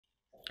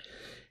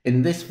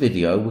In this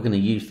video, we're going to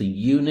use the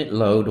unit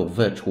load or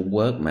virtual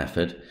work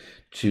method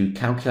to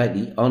calculate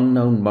the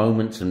unknown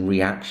moments and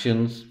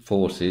reactions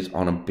forces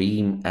on a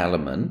beam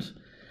element,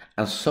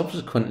 and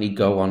subsequently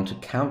go on to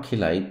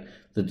calculate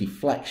the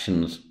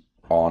deflections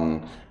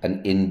on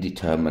an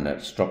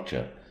indeterminate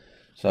structure.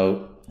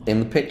 So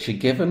in the picture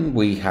given,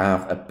 we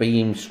have a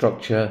beam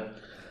structure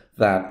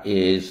that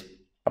is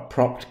a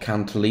propped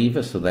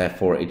cantilever, so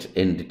therefore it's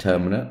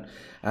indeterminate.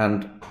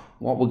 And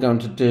what we're going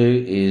to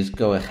do is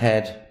go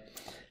ahead,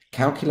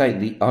 calculate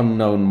the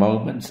unknown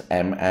moments,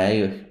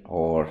 MA,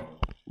 or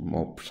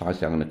more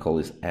precisely I'm going to call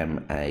this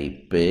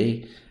MAB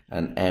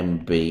and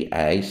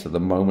MBA. So the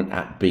moment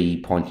at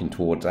B pointing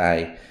towards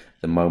A,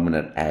 the moment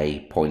at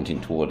A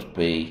pointing towards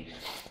B,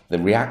 the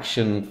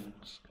reaction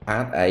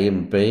at A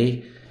and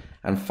B,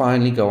 and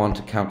finally go on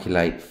to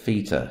calculate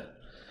theta.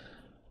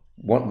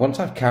 Once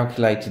I've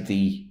calculated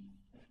the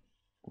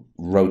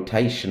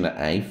rotation at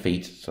A,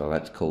 theta, so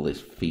let's call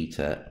this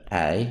theta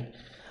A,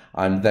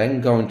 I'm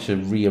then going to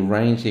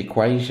rearrange the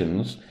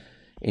equations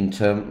in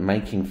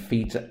making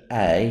theta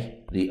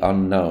A the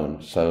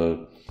unknown.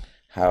 So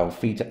how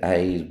theta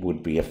A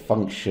would be a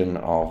function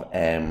of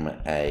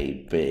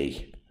MAB.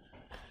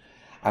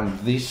 And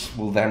this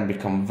will then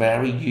become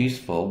very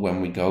useful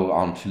when we go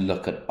on to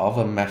look at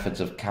other methods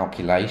of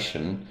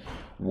calculation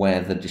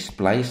where the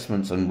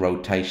displacements and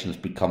rotations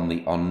become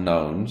the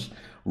unknowns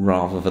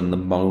rather than the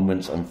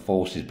moments and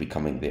forces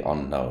becoming the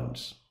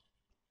unknowns.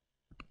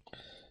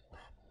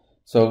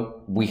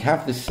 So we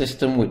have this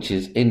system which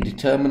is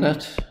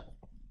indeterminate,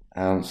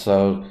 and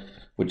so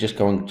we're just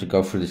going to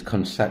go through this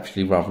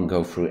conceptually rather than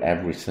go through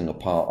every single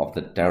part of the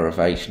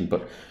derivation,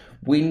 but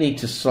we need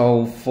to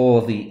solve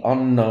for the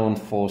unknown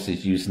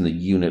forces using the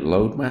unit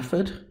load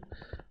method.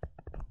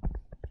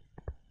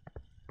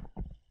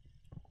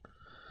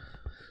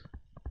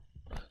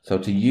 So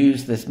to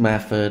use this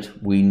method,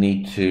 we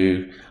need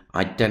to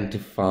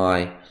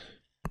identify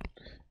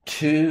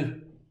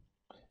two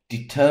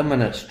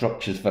determinate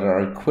structures that are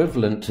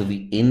equivalent to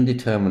the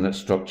indeterminate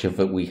structure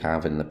that we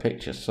have in the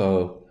picture.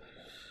 So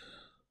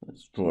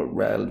let's draw it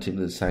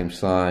relatively the same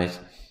size.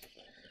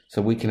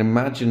 So we can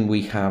imagine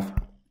we have,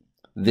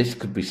 this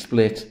could be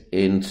split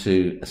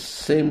into a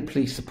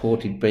simply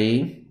supported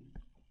beam,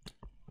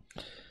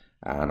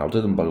 and I'll do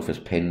them both as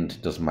pinned.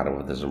 It doesn't matter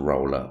whether there's a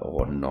roller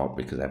or not,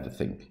 because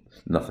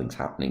nothing's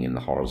happening in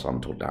the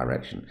horizontal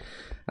direction.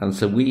 And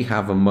so we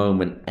have a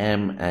moment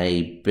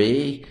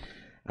MAB,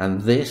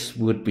 and this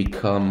would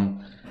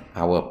become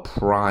our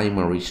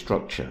primary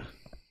structure.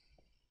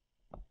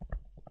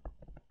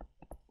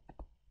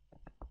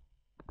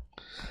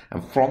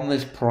 And from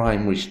this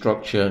primary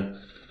structure,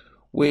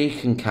 we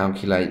can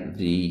calculate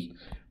the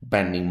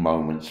bending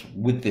moments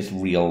with this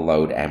real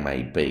load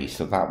MAB.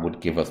 So that would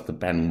give us the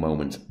bending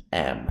moments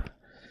M.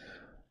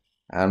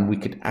 And we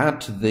could add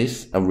to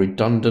this a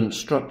redundant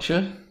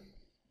structure.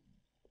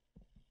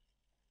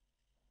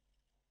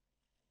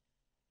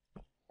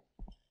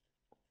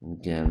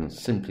 Again,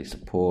 simply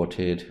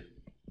supported.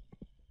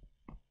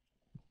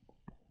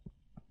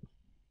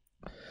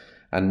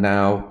 And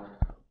now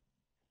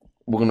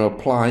we're going to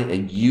apply a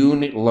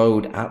unit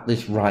load at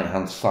this right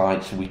hand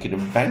side so we could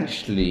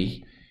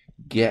eventually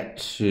get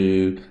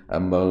to a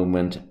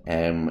moment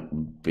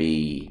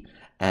MBA.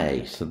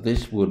 So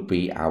this would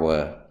be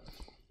our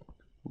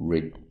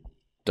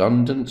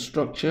redundant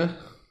structure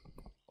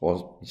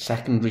or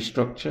secondary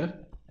structure.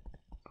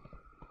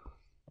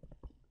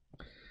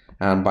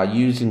 And by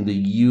using the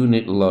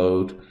unit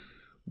load,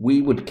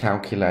 we would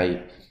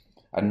calculate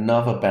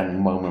another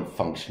bending moment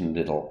function,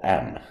 little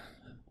m.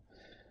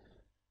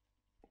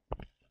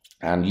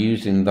 And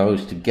using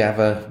those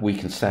together, we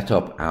can set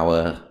up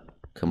our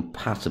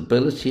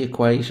compatibility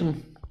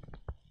equation.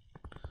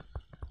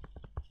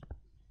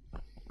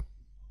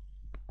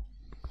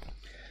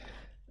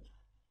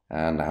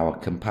 And our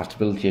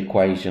compatibility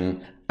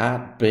equation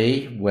at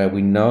B, where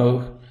we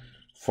know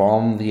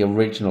from the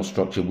original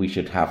structure we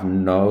should have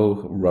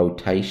no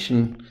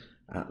rotation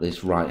at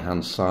this right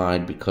hand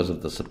side because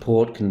of the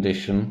support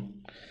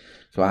condition.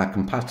 So our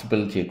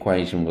compatibility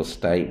equation will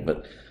state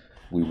that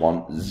we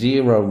want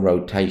 0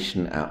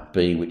 rotation at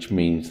B, which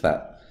means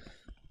that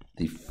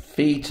the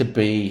theta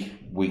B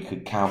we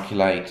could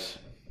calculate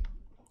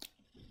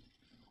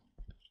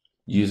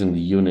using the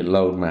unit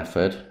load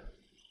method,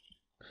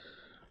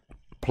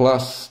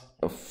 plus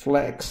a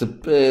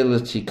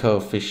flexibility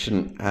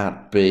coefficient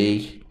at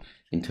B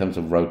in terms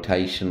of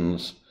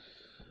rotations,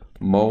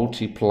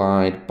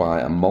 multiplied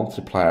by a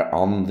multiplier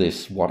on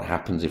this, what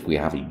happens if we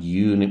have a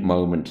unit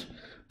moment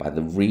by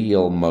the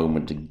real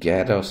moment to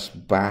get us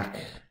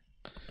back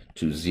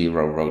to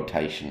 0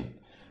 rotation,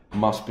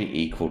 must be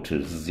equal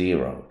to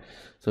 0.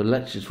 So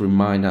let's just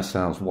remind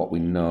ourselves what we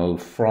know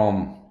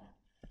from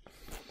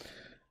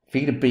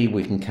theta B.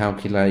 We can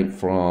calculate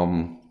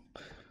from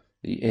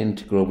the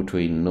integral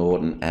between 0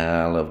 and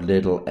L of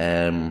little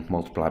m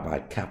multiplied by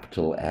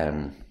capital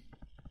M,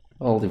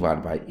 all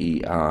divided by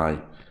EI,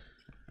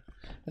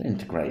 and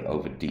integrate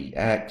over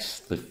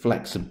dx. The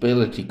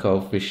flexibility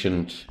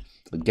coefficient,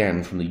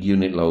 again from the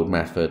unit load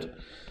method,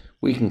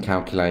 we can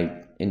calculate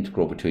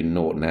integral between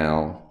 0 and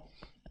L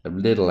of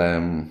little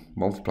m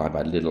multiplied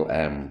by little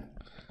m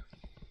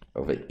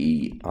over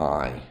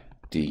EI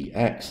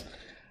dx.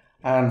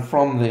 And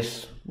from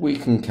this, we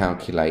can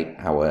calculate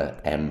our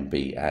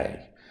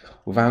MBA.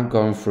 Without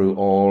going through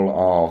all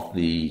of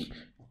the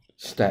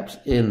steps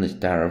in this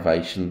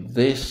derivation,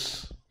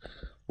 this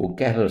will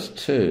get us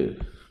to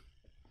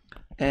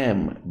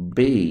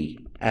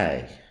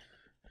MBA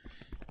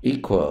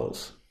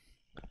equals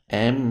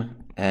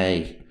MAB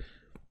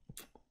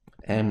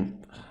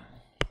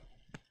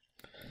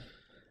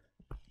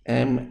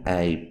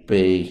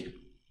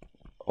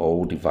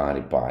all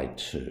divided by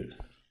 2.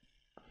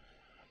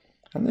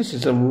 And this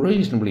is a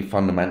reasonably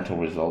fundamental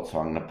result, so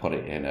I'm going to put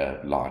it in a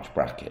large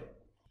bracket.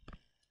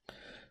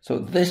 So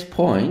at this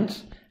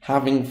point,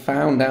 having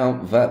found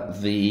out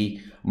that the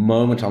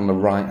moment on the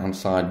right hand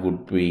side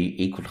would be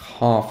equal to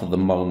half of the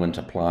moment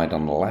applied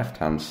on the left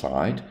hand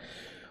side,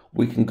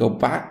 we can go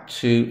back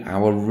to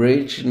our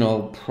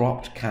original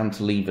propped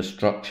cantilever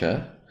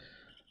structure,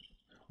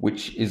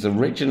 which is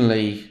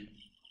originally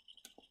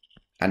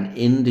an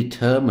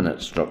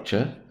indeterminate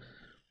structure,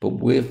 but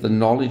with the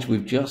knowledge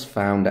we've just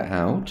found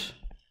out,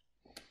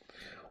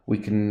 we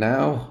can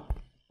now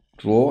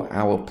draw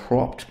our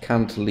propped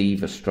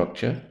cantilever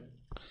structure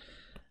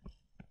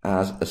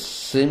as a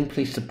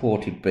simply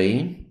supported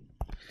beam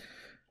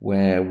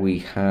where we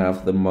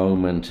have the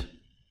moment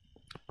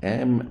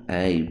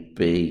MAB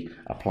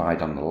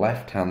applied on the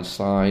left hand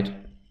side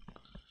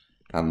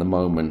and the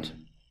moment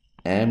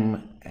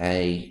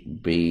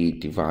MAB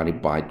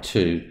divided by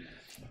 2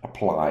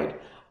 applied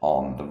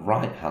on the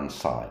right hand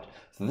side.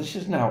 So this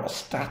is now a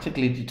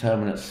statically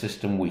determinate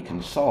system we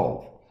can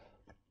solve.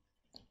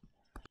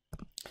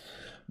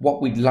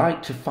 What we'd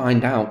like to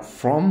find out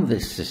from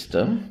this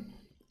system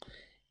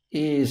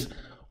is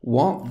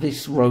what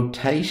this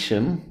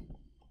rotation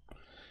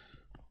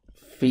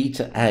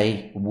theta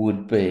A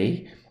would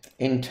be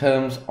in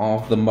terms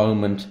of the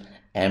moment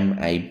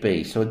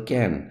MAB. So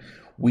again,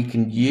 we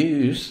can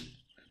use,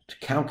 to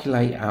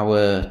calculate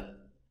our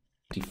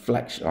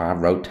deflection, our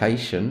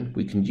rotation,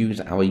 we can use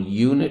our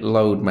unit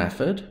load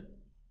method.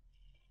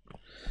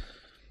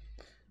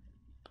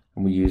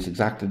 And we use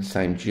exactly the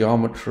same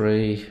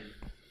geometry.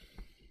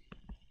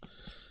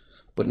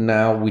 But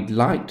now we'd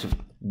like to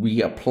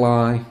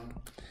reapply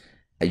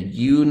a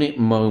unit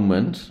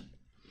moment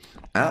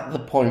at the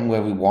point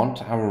where we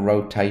want our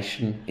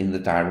rotation in the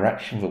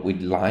direction that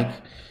we'd like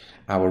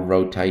our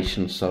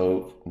rotation.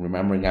 So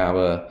remembering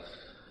our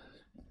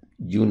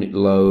unit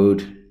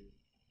load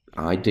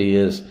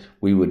ideas,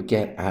 we would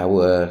get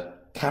our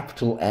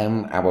capital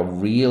M, our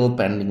real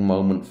bending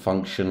moment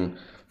function,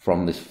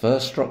 from this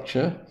first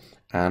structure,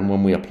 and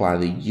when we apply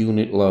the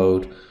unit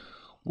load,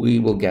 we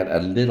will get a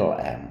little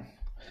m.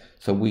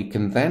 So we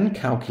can then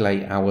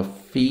calculate our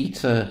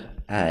theta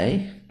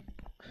A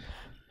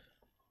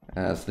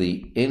as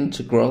the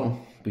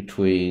integral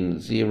between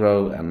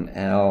 0 and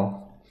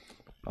L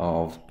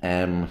of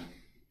m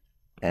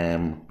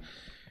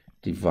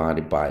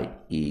divided by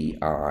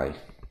EI,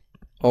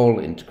 all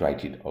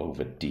integrated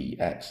over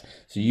dx.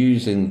 So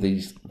using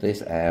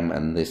this m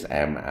and this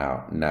m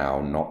are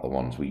now not the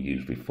ones we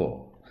used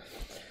before.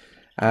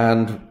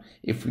 And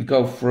if we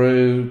go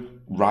through,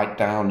 write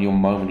down your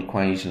moment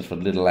equations for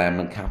little m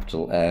and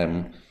capital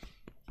M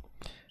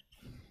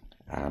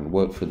and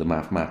work through the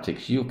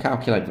mathematics, you'll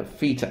calculate that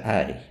theta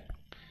A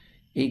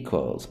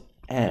equals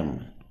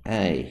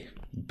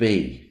MAB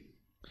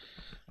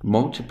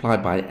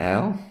multiplied by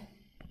L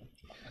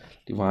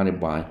divided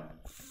by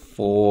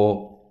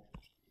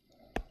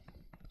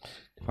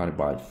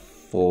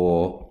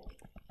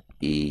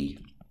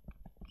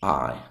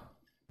 4EI.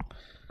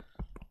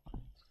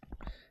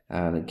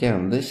 And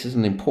again, this is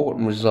an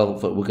important result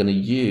that we're going to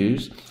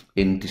use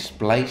in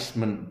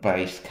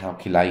displacement-based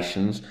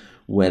calculations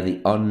where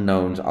the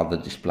unknowns are the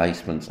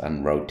displacements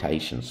and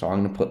rotation. So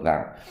I'm going to put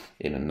that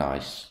in a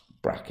nice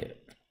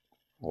bracket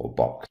or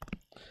box.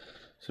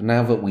 So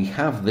now that we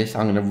have this,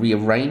 I'm going to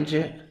rearrange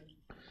it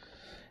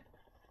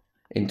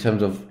in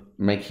terms of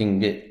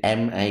making it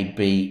MAB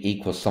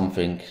equals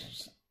something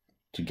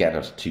to get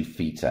us to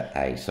theta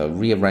A. So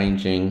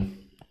rearranging,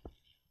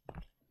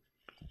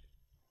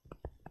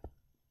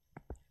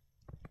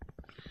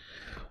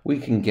 we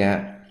can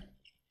get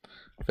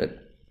that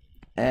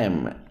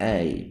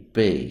MAB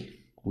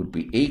would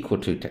be equal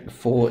to, take the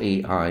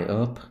 4EI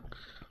up,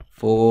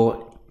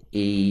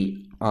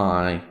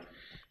 4EI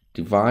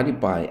divided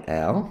by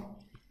L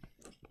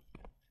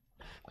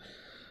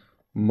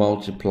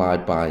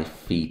multiplied by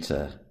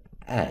theta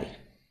A.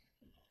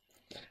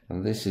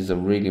 And this is a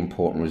really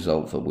important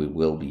result that we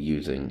will be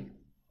using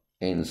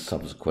in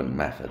subsequent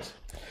methods.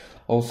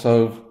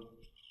 Also,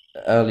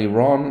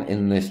 earlier on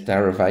in this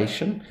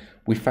derivation,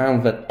 we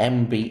found that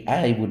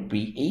MBA would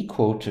be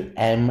equal to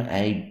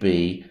MAB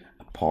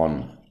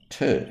upon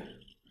 2.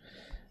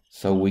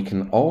 So we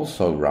can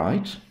also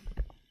write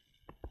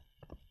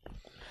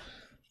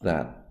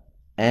that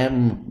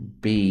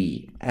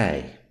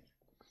MBA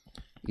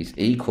is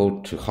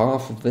equal to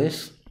half of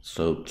this,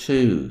 so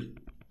 2EI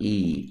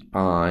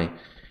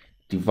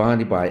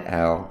divided by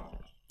L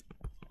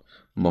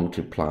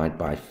multiplied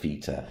by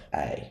theta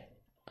A.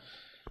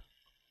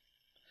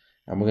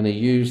 And we're going to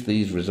use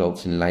these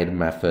results in later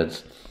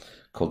methods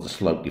called the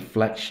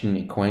slope-deflection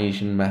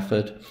equation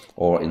method,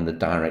 or in the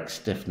direct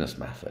stiffness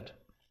method.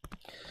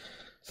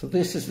 So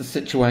this is the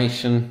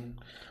situation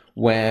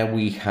where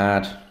we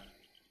had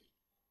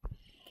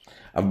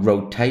a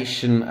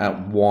rotation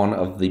at one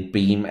of the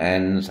beam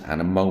ends and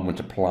a moment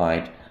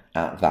applied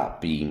at that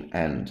beam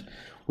end.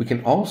 We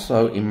can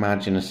also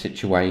imagine a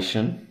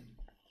situation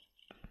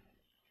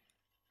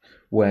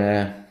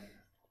where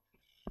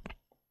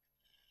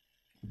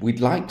we'd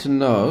like to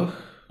know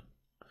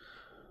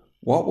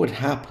what would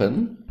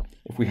happen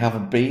if we have a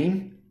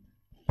beam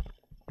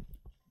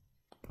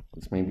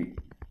that's maybe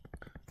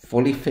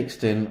fully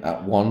fixed in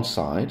at one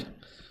side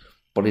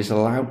but is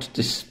allowed to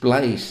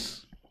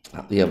displace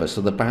at the other.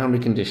 So the boundary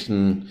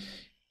condition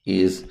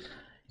is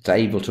it's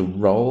able to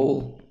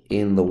roll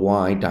in the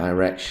y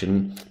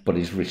direction but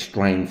is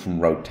restrained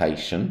from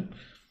rotation.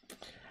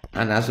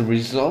 And as a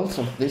result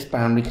of this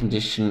boundary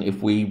condition,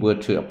 if we were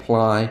to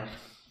apply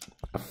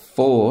a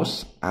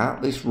force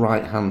at this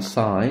right hand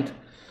side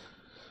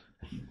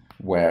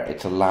where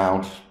it's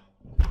allowed,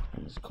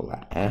 let's call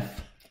that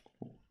F,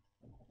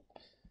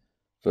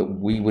 that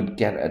we would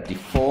get a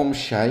deformed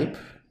shape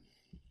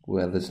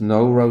where there's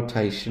no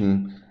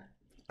rotation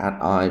at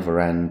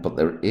either end, but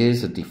there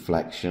is a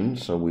deflection,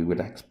 so we would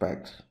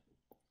expect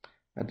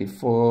a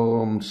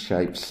deformed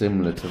shape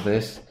similar to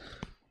this,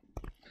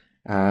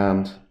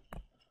 and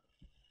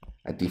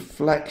a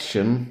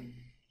deflection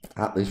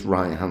at this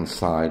right hand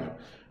side,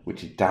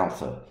 which is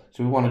delta.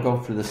 So we want to go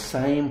through the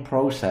same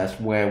process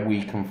where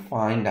we can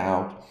find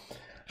out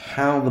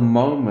how the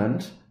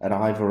moment at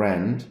either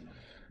end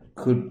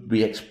could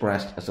be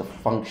expressed as a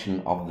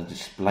function of the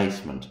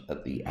displacement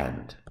at the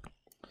end.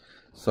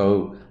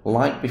 So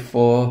like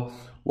before,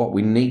 what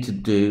we need to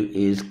do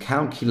is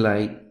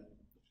calculate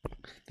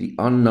the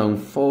unknown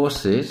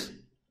forces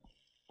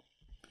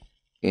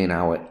in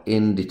our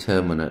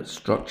indeterminate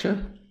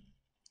structure.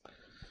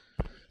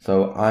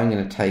 So I'm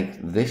going to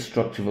take this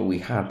structure that we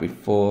had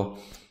before,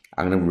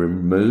 I'm going to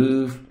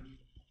remove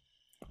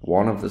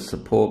one of the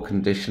support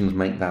conditions,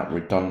 make that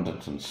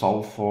redundant and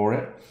solve for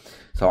it.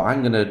 So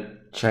I'm going to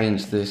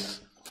change this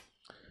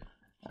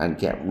and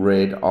get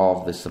rid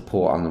of the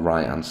support on the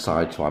right hand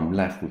side, so I'm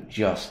left with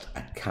just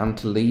a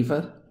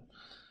cantilever,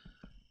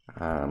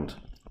 and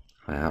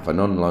I have an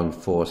unknown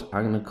force.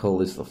 I'm going to call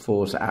this the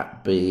force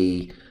at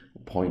B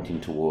pointing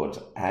towards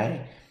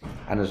A,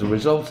 and as a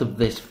result of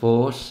this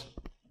force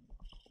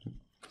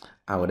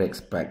I would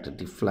expect a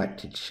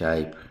deflected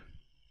shape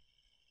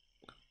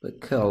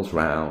that curls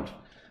round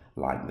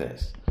like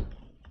this.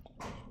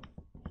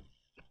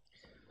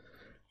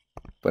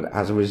 But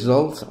as a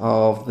result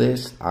of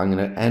this, I'm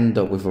going to end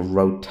up with a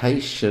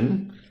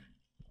rotation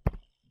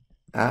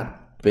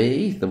at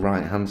B, the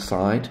right hand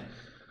side,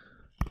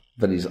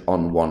 that is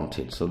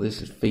unwanted. So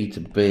this is theta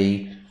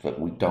B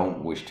that we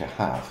don't wish to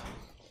have.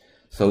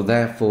 So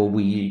therefore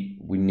we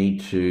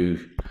need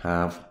to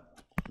have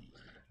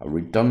a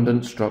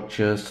redundant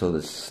structure, so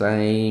the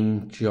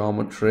same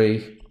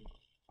geometry,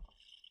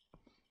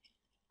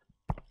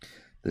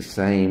 the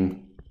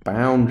same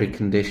boundary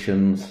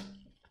conditions,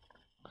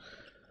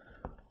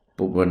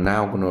 but we're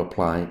now going to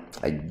apply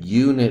a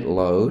unit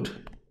load,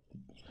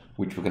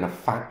 which we're going to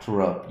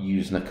factor up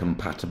using a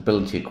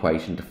compatibility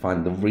equation to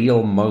find the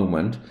real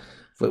moment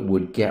that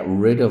would get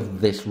rid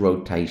of this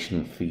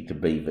rotation theta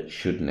B that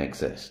shouldn't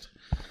exist.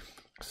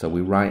 So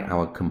we write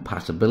our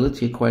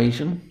compatibility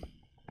equation.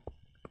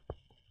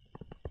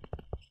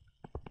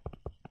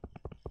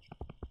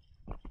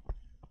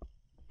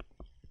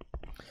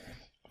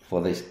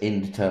 For this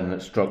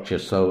indeterminate structure,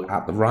 so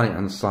at the right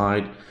hand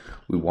side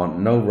we want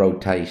no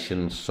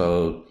rotation,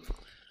 so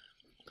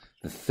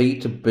the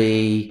theta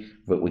B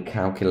that we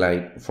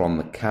calculate from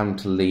the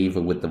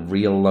cantilever with the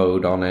real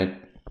load on it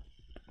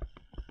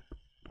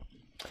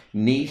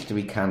needs to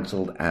be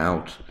cancelled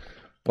out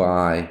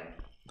by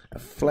a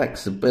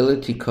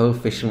flexibility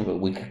coefficient that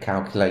we could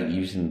calculate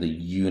using the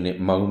unit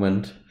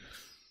moment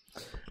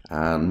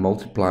and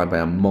multiply by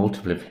a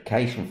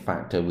multiplication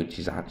factor, which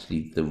is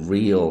actually the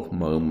real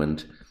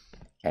moment,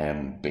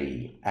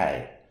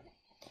 MBA.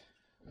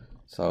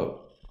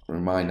 So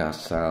remind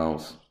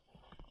ourselves,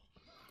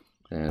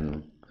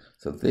 and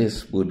so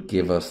this would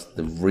give us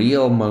the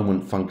real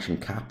moment function,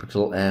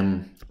 capital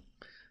M.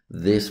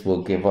 This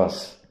will give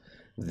us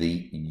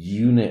the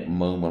unit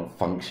moment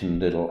function,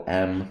 little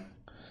m.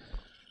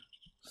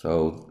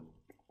 So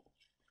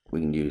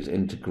we can use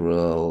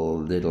integral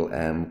little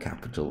m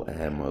capital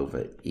M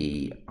over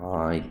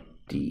EI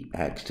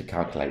dx to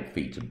calculate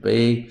theta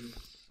B.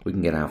 We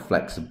can get our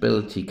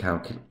flexibility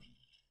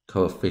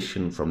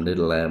coefficient from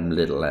little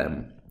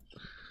m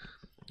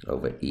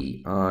over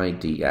EI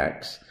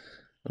dx,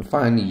 and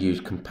finally use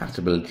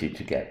compatibility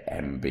to get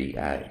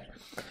MBA.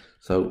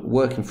 So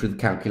working through the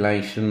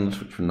calculations,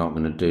 which we're not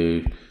going to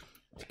do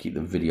to keep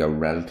the video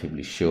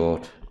relatively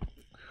short,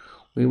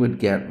 we would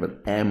get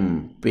that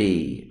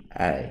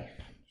MBA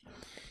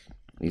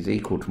is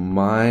equal to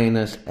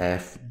minus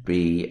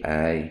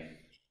FBA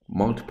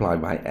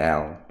multiplied by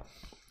L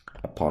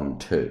upon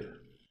 2.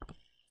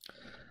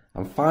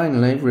 And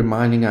finally,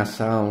 reminding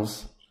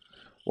ourselves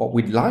what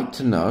we'd like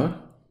to know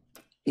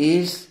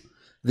is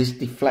this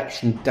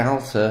deflection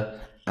delta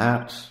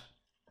at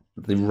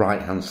the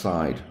right hand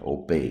side,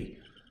 or B.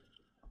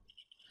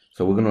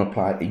 So we're going to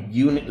apply a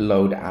unit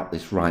load at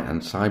this right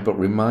hand side, but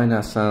remind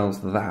ourselves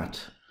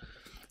that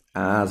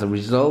as a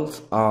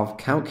result of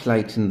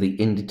calculating the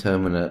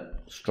indeterminate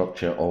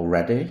structure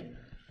already,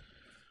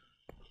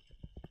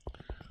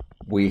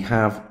 we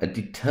have a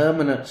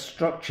determinate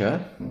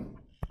structure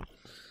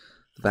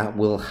that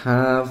will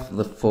have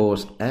the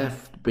force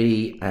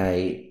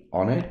FBA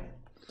on it.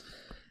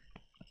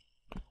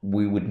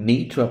 We would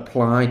need to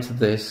apply to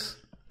this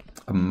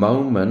a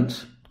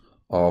moment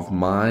of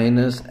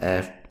minus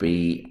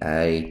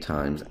FBA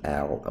times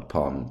L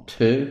upon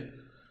 2,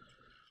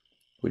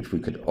 which we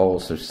could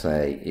also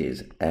say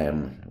is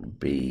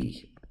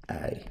MBA.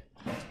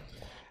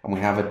 And we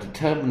have a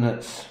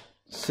determinate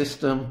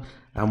system,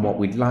 and what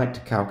we'd like to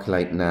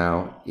calculate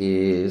now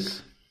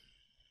is,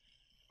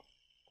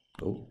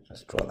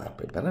 let's draw that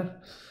a bit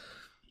better.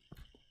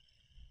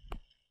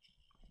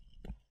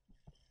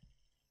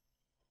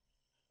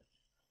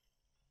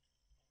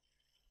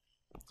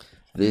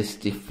 This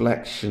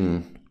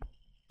deflection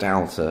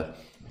delta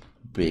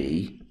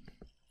B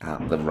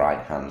at the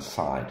right hand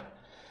side.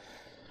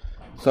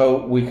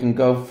 So we can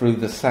go through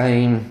the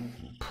same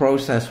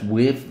process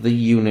with the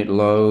unit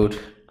load.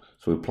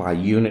 So we apply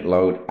unit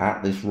load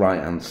at this right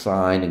hand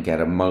side and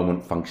get a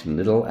moment function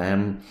little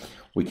m.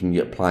 We can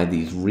apply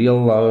these real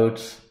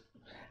loads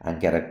and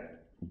get a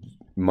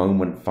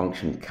moment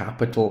function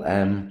capital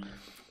M,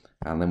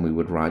 and then we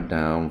would write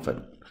down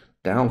that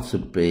delta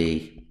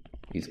B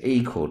is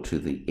equal to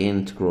the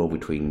integral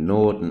between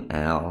 0 and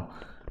L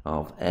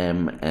of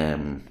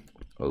mm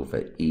over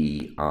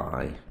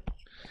EI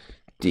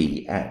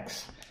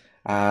dx.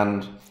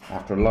 And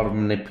after a lot of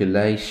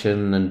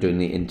manipulation and doing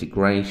the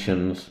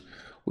integrations,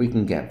 we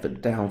can get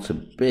that delta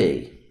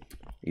B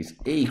is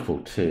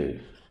equal to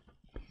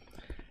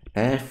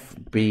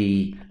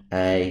FBA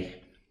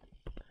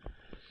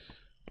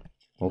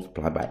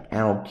multiplied by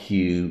L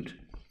cubed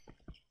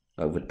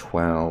over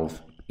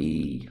 12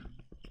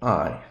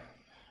 EI.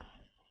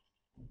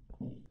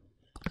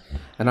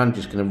 And I'm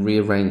just going to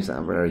rearrange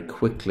that very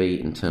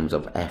quickly in terms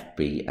of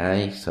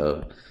FBA.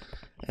 So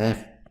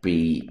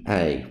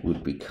FBA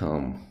would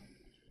become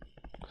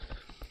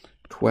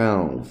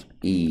 12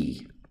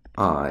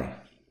 EI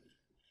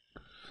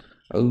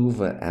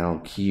over L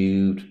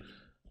cubed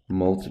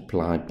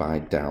multiplied by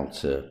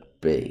delta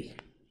B.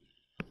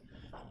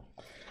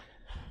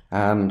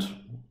 And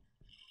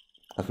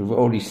as we've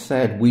already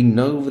said, we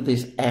know that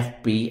this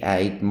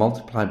FBA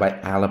multiplied by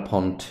L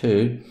upon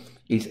 2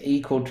 is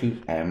equal to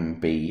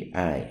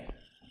MBA.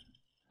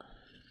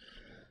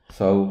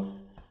 So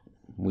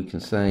we can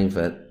say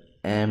that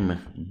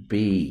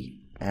MBA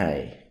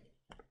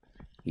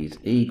is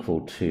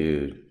equal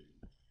to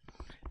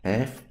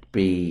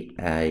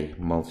FBA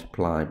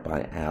multiplied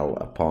by L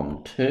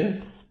upon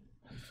 2.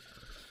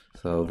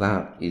 So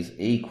that is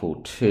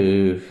equal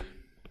to,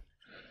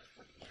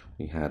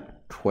 we had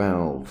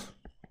 12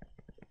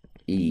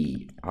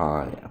 EI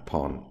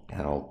upon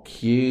L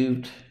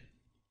cubed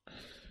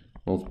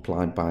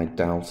multiplied by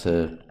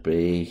delta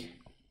B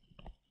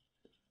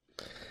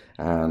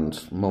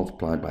and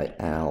multiplied by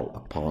L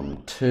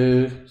upon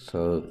 2.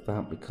 So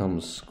that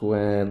becomes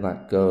squared,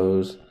 that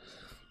goes,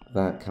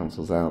 that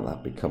cancels out,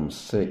 that becomes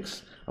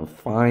 6. And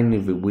finally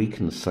we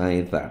can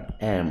say that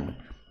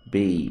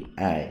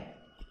MBA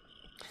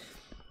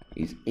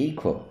is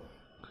equal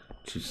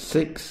to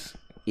 6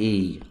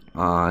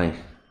 EI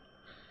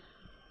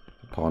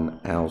upon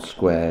L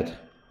squared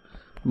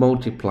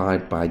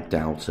multiplied by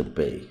delta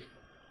B.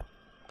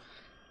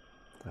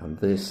 And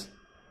this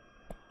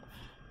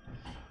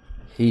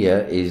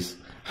here is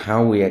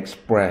how we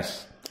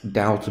express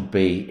delta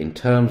B in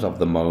terms of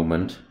the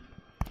moment,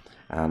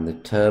 and the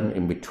term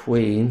in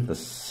between, the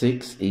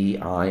 6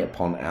 EI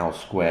upon L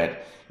squared,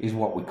 is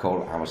what we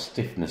call our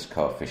stiffness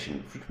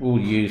coefficient, which we'll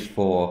use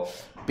for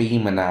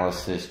beam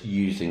analysis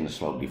using the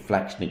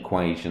slope-deflection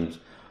equations,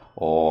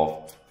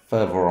 or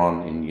further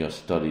on in your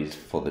studies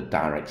for the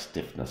direct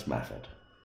stiffness method.